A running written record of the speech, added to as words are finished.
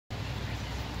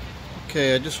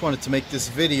Okay, I just wanted to make this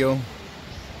video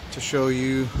to show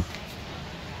you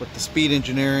what the Speed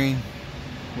Engineering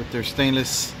with their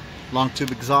stainless long tube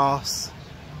exhaust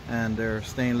and their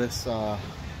stainless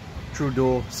true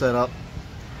dual setup,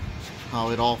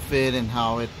 how it all fit and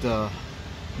how it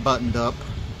buttoned up,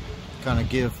 kind of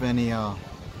give any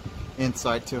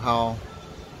insight to how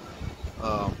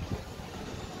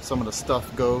some of the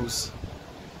stuff goes.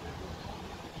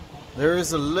 There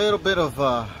is a little bit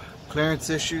of clearance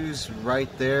issues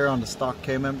right there on the stock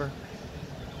K-member.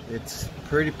 It's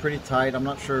pretty tight. I'm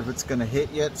not sure if it's going to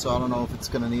hit yet, so I don't know if it's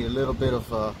going to need a little bit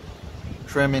of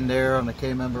trim in there on the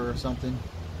K-member or something.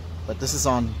 But this is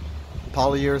on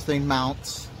polyurethane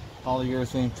mounts,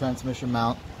 polyurethane transmission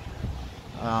mount.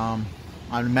 I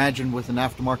imagine with an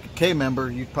aftermarket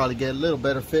K-member you'd probably get a little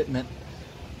better fitment,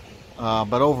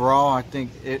 but overall I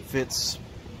think it fits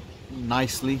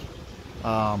nicely.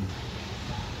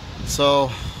 So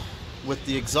with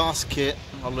the exhaust kit,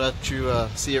 I'll let you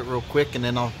see it real quick, and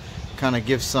then I'll kind of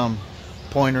give some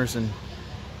pointers and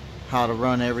how to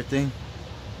run everything.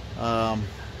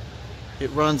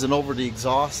 It runs and over the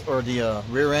exhaust or the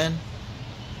rear end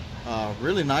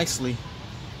really nicely,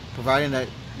 providing that,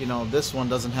 you know, this one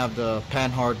doesn't have the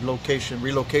panhard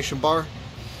relocation bar.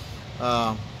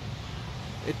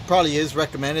 It probably is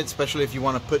recommended, especially if you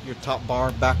want to put your top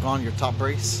bar back on your top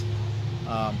brace.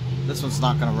 This one's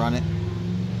not going to run it.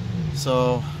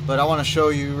 So, but I want to show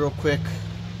you real quick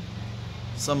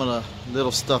some of the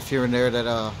little stuff here and there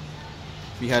that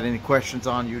if you had any questions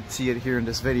on, you'd see it here in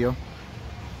this video.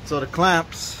 So the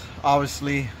clamps,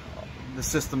 obviously the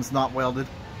system's not welded,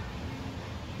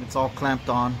 it's all clamped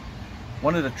on.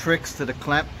 One of the tricks to the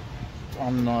clamp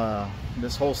on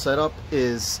this whole setup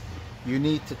is you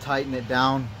need to tighten it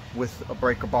down with a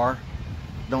breaker bar.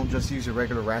 Don't just use a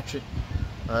regular ratchet.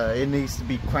 It needs to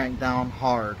be cranked down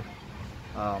hard.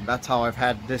 That's how I've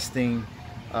had this thing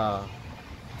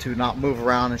to not move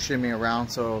around and shimmy around,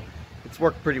 so it's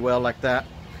worked pretty well like that.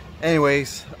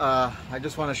 Anyways, I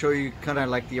just want to show you kind of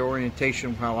like the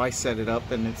orientation, how I set it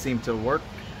up, and it seemed to work.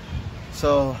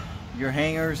 So your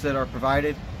hangers that are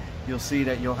provided, you'll see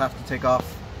that you'll have to take off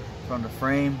from the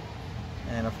frame,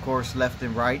 and of course left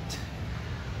and right.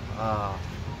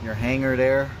 Your hanger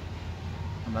there,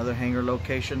 another hanger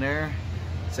location there,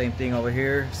 same thing over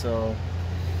here. So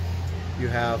you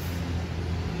have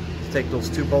to take those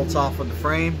two bolts off of the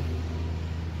frame,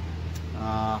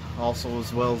 also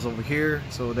as well as over here.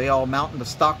 So they all mount in the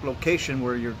stock location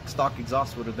where your stock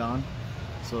exhaust would have gone.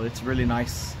 So it's really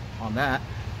nice on that.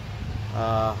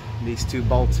 These two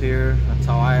bolts here, that's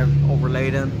how I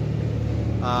overlaid them.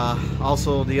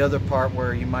 Also the other part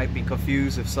where you might be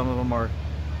confused if some of them are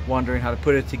wondering how to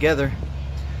put it together,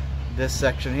 this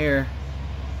section here.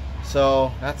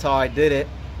 So that's how I did it.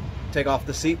 Take off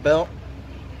the seat belt,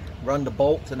 run the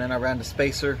bolt, and then I ran the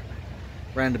spacer,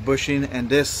 ran the bushing, and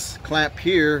this clamp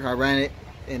here, I ran it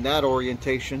in that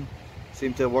orientation.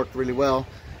 Seemed to have worked really well.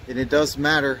 And it does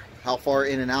matter how far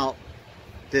in and out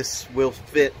this will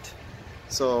fit.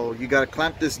 So you got to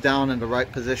clamp this down in the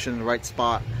right position, in the right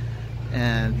spot,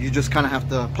 and you just kind of have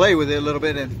to play with it a little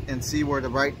bit and see where the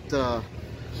right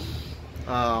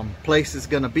place is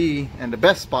going to be, and the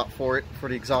best spot for it, for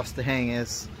the exhaust to hang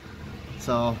is.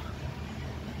 So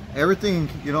everything,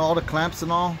 you know, all the clamps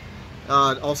and all.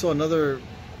 Also another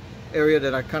area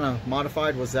that I kind of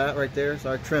modified was that right there,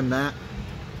 so I trimmed that.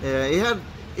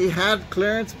 It had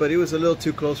clearance, but it was a little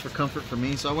too close for comfort for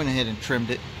me, so I went ahead and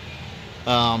trimmed it.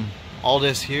 All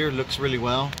this here looks really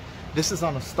well. This is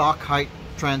on a stock height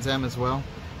Trans Am as well,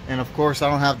 and of course I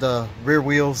don't have the rear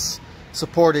wheels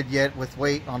supported yet with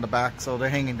weight on the back, so they're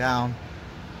hanging down.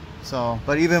 So,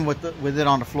 but even with it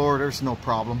on the floor, there's no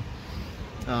problem.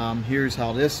 Here's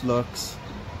how this looks.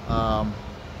 A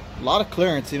lot of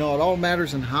clearance. You know, it all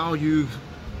matters in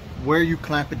where you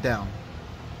clamp it down.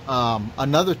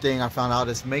 Another thing I found out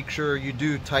is make sure you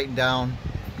do tighten down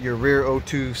your rear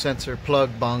O2 sensor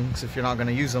plug bungs if you're not going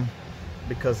to use them,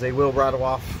 because they will rattle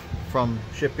off from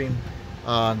shipping.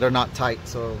 They're not tight,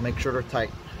 so make sure they're tight.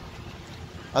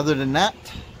 Other than that,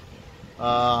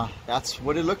 that's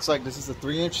what it looks like. This is a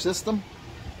 3-inch system.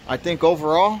 I think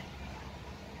overall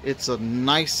it's a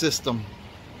nice system.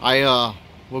 I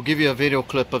will give you a video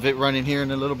clip of it running here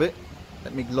in a little bit.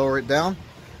 Let me lower it down.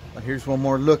 But here's one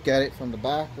more look at it from the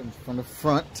back and from the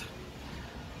front.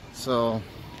 So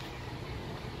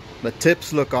the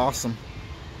tips look awesome.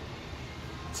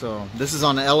 So this is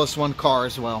on the LS1 car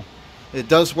as well. It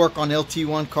does work on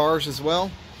LT1 cars as well,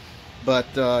 but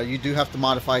you do have to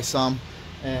modify some,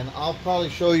 and I'll probably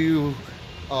show you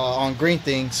on Green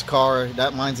Thing's car,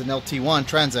 that mine's an LT1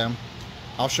 Trans Am.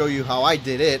 I'll show you how I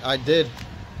did it.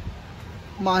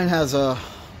 Mine has a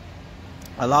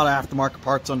a lot of aftermarket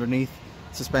parts underneath,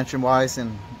 suspension wise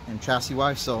and chassis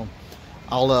wise. So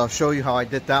I'll show you how I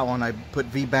did that one. I put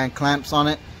V-band clamps on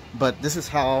it, but this is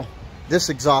how this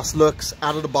exhaust looks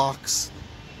out of the box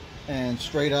and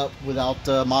straight up without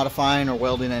modifying or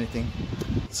welding anything.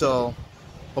 So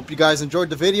hope you guys enjoyed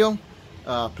the video.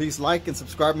 Please like and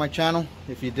subscribe my channel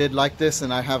if you did like this,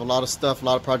 and I have a lot of stuff, a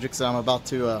lot of projects that I'm about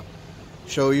to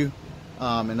show you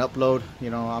and upload. You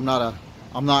know,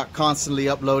 I'm not constantly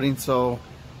uploading, so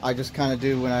I just kind of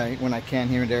do when I can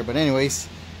here and there. But anyways,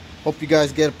 hope you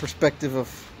guys get a perspective of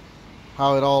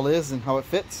how it all is and how it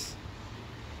fits.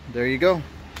 There you go.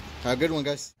 Have a good one,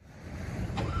 guys.